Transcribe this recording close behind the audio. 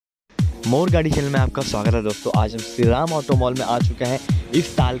मोर गाड़ी चैनल में आपका स्वागत है दोस्तों। आज हम श्रीराम ऑटो मॉल में आ चुके हैं इस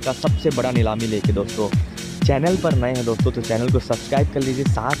साल का सबसे बड़ा नीलामी लेके दोस्तों। चैनल पर नए हैं दोस्तों तो चैनल को सब्सक्राइब कर लीजिए,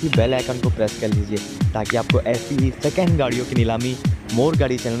 साथ ही बेल आइकन को प्रेस कर लीजिए ताकि आपको ऐसी ही सेकेंड हैंड गाड़ियों की नीलामी मोर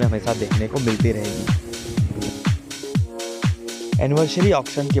गाड़ी चैनल में हमेशा देखने को मिलती रहेगी। एनिवर्सरी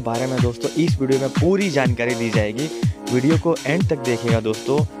ऑक्शन के बारे में दोस्तों इस वीडियो में पूरी जानकारी दी जाएगी। वीडियो को एंड तक देखिएगा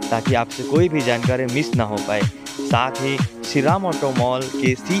दोस्तों ताकि आपसे कोई भी जानकारी मिस ना हो पाए। साथ ही श्रीराम ऑटो मॉल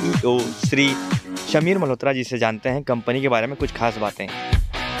के CEO श्री शमीर मल्होत्रा जी से जानते हैं कंपनी के बारे में कुछ खास बातें।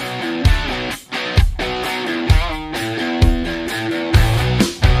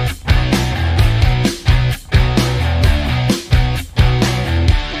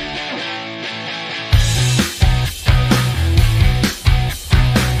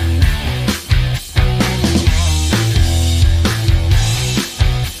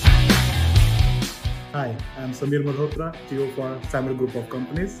 Hi, I'm Samir Malhotra, CEO for Samir Group of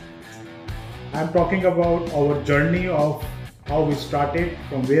Companies. I'm talking about our journey of how we started,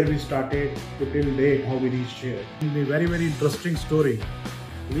 from where we started to till date, how we reached here. It's a very, very interesting story.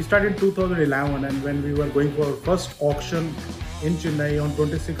 We started in 2011 and when we were going for our first auction in Chennai on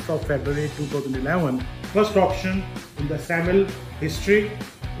 26th of February 2011, first auction in the Samil history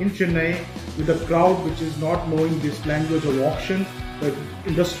in Chennai with a crowd which is not knowing this language of auction, the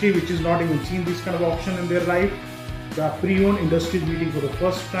industry which is not even seen this kind of auction in their life. The pre-owned industry is meeting for the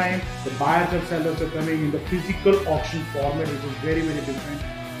first time. The buyers and sellers are coming in the physical auction format, which is very, very different,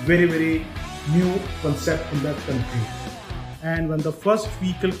 very, very new concept in that country. And when the first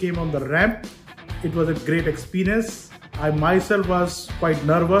vehicle came on the ramp, it was a great experience. I myself was quite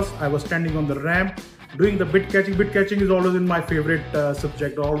nervous. I was standing on the ramp doing the bid catching. Bid catching is always in my favorite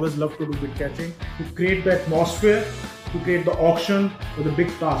subject. I always love to do bid catching. To create the atmosphere, to create the auction with a big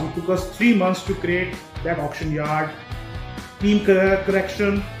task. It took us 3 months to create that auction yard, team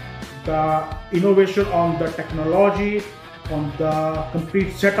correction, the innovation on the technology, on the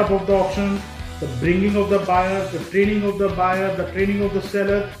complete setup of the auction, the bringing of the buyers, the training of the buyer, the training of the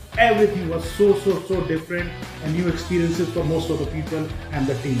seller. Everything was so different and new experiences for most of the people and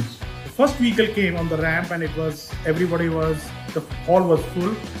the teams. The first vehicle came on the ramp and it was, the hall was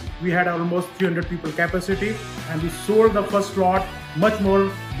full. We had almost 300 people capacity and we sold the first lot much more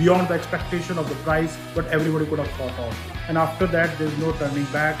beyond the expectation of the price what everybody could have thought of. And after that, there's no turning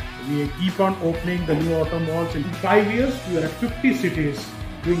back. We keep on opening the new auto malls. In 5 years, we are at 50 cities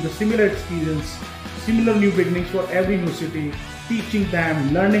doing the similar experience, similar new beginnings for every new city, teaching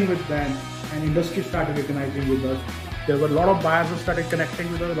them, learning with them, and industry started recognizing with us. There were a lot of buyers who started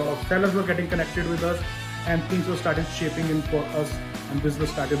connecting with us, a lot of sellers were getting connected with us, and things were started shaping in for us and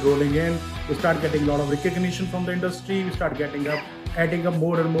business started rolling in. We started getting a lot of recognition from the industry. We started adding up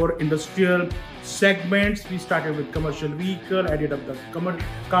more and more industrial segments. We started with commercial vehicle, added up the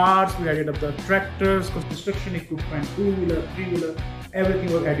cars, we added up the tractors, construction equipment, two-wheeler, three-wheeler,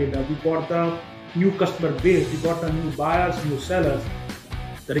 everything was added up. We got the new customer base, we got the new buyers, new sellers.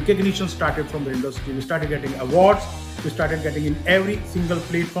 The recognition started from the industry. We started getting awards. We started getting in every single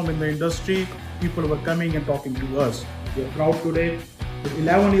platform in the industry. People were coming and talking to us. We are proud today. With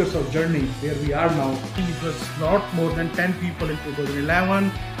 11 years of journey where we are now, it was not more than 10 people in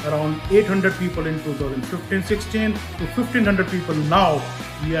 2011, around 800 people in 2015-16 to 1500 people now.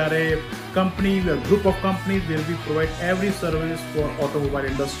 We are a company, we are a group of companies where we provide every service for automobile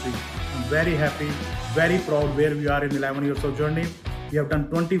industry. I'm very happy, very proud where we are in 11 years of journey. We have done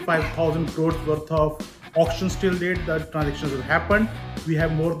 25,000 crores worth of auctions till date. The transactions have happened. We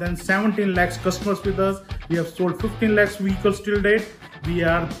have more than 17 lakhs customers with us. We have sold 15 lakhs vehicles till date. We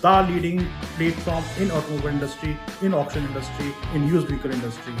are the leading platform in automobile industry, in auction industry, in used vehicle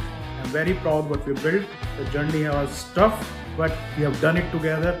industry. I'm very proud what we built. The journey was tough, but we have done it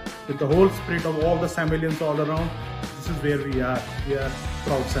together with the whole spirit of all the Samilians all around. This is where we are. We are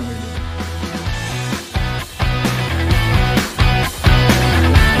proud Samilians.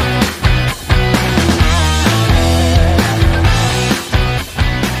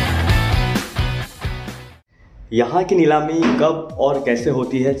 यहाँ की नीलामी कब और कैसे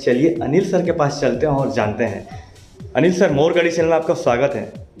होती है, चलिए Anil sir के पास चलते हैं और जानते हैं। अनिल सर, मोर गाड़ी चैनल में आपका स्वागत है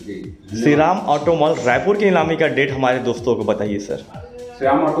जी। श्रीराम ऑटो मॉल रायपुर की नीलामी का डेट हमारे दोस्तों को बताइए सर।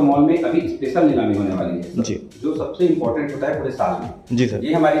 श्रीराम ऑटो मॉल में अभी स्पेशल नीलामी होने वाली है जी, जो सबसे इम्पोर्टेंट होता है पूरे साल में। जी सर,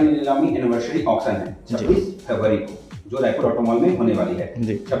 ये हमारी नीलामी एनिवर्सरी ऑक्शन है 26 फरवरी को जो रायपुर ऑटो मॉल में होने वाली है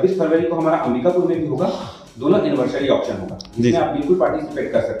जी। 26 फरवरी को हमारा अंबिकापुर में भी होगा दोनों एनिवर्सरी ऑप्शन होगा, जिसमें आप बिल्कुल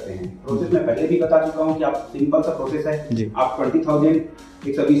पार्टिसिपेट कर सकते हैं। प्रोसेस में पहले भी बता चुका हूँ कि आप सिंपल सा प्रोसेस है। आप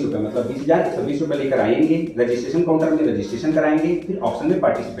 20,120 रुपए मतलब 20,120 रुपए लेकर आएंगे, रजिस्ट्रेशन काउंटर में रजिस्ट्रेशन कराएंगे, फिर ऑप्शन में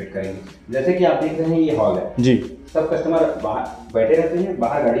पार्टिसिपेट करेंगे। जैसे कि आप देख रहे हैं ये हॉल है जी, सब कस्टमर बाहर बैठे रहते हैं,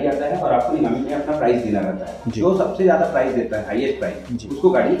 बाहर गाड़ी आता है और आपको नीलामी में अपना प्राइस देना रहता है। जो सबसे ज्यादा प्राइस देता है, हाईएस्ट प्राइस, उसको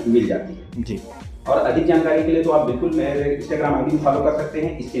गाड़ी मिल जाती है जी। और अधिक जानकारी के लिए तो आप बिल्कुल मेरे इंस्टाग्राम आईडी फॉलो कर सकते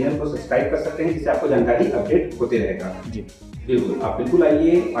हैं, इस चैनल को सब्सक्राइब कर सकते हैं, जिससे आपको जानकारी अपडेट होते रहेगा जी। बिल्कुल आप बिल्कुल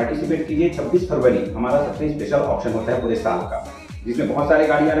आइए, पार्टिसिपेट कीजिए। 26 फरवरी हमारा सबसे स्पेशल ऑप्शन होता है पूरे साल का, जिसमें बहुत सारी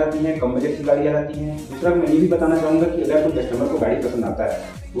गाड़ियाँ रहती हैं, कम बजट की गाड़ियाँ रहती हैं। दूसरा मैं ये भी बताना चाहूँगा कि अगर कोई कस्टमर को गाड़ी पसंद आता है,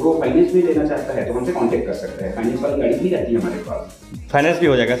 वो फाइनेंस में लेना चाहता है, तो हमसे कांटेक्ट कर सकते हैं। फाइनेंस वाली गाड़ी भी रहती है हमारे पास, फाइनेंस भी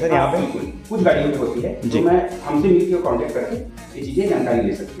हो जाएगा सर यहाँ पे। बिल्कुल कुछ गाड़ियों में होती है, तो मैं हमसे मिलकर कांटेक्ट करके ये चीज़ें जानकारी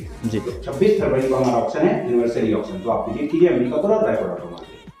ले सकती है जी। तो 26 फरवरी को हमारा ऑप्शन है एनिवर्सरी ऑप्शन, तो आप विजिट कीजिए अंबिकापुर और रायपुर ऑटोमॉल।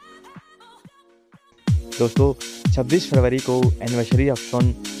 दोस्तों 26 फरवरी को एनिवर्सरी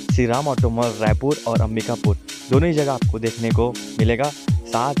ऑप्शन श्रीराम ऑटोमॉल रायपुर और अंबिकापुर दोनों ही जगह आपको देखने को मिलेगा।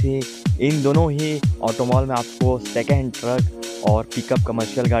 साथ ही इन दोनों ही ऑटोमॉल में आपको सेकेंड हैंड ट्रक और पिकअप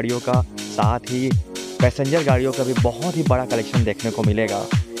कमर्शियल गाड़ियों का, साथ ही पैसेंजर गाड़ियों का भी बहुत ही बड़ा कलेक्शन देखने को मिलेगा।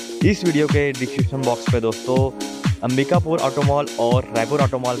 इस वीडियो के डिस्क्रिप्शन बॉक्स पे दोस्तों अंबिकापुर ऑटोमॉल और रायपुर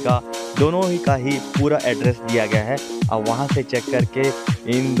ऑटोमॉल का दोनों ही का ही पूरा एड्रेस दिया गया है। आप वहां से चेक करके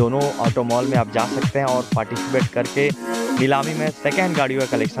इन दोनों ऑटोमॉल में आप जा सकते हैं और पार्टिसिपेट करके नीलामी में सेकेंड हैंड गाड़ियों का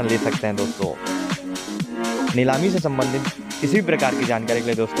कलेक्शन ले सकते हैं। दोस्तों नीलामी से संबंधित किसी भी प्रकार की जानकारी के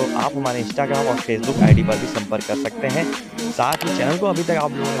लिए दोस्तों आप हमारे इंस्टाग्राम और फेसबुक आईडी पर भी संपर्क कर सकते हैं। साथ ही चैनल को अभी तक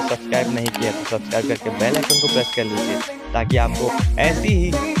आप लोगों ने सब्सक्राइब नहीं किया तो सब्सक्राइब करके बेल आइकन को प्रेस कर लीजिए, ताकि आपको ऐसी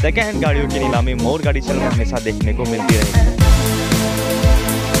ही सेकेंड हैंड गाड़ियों की नीलामी मोर गाड़ी चैनल में हमेशा देखने को मिलती रहेगी।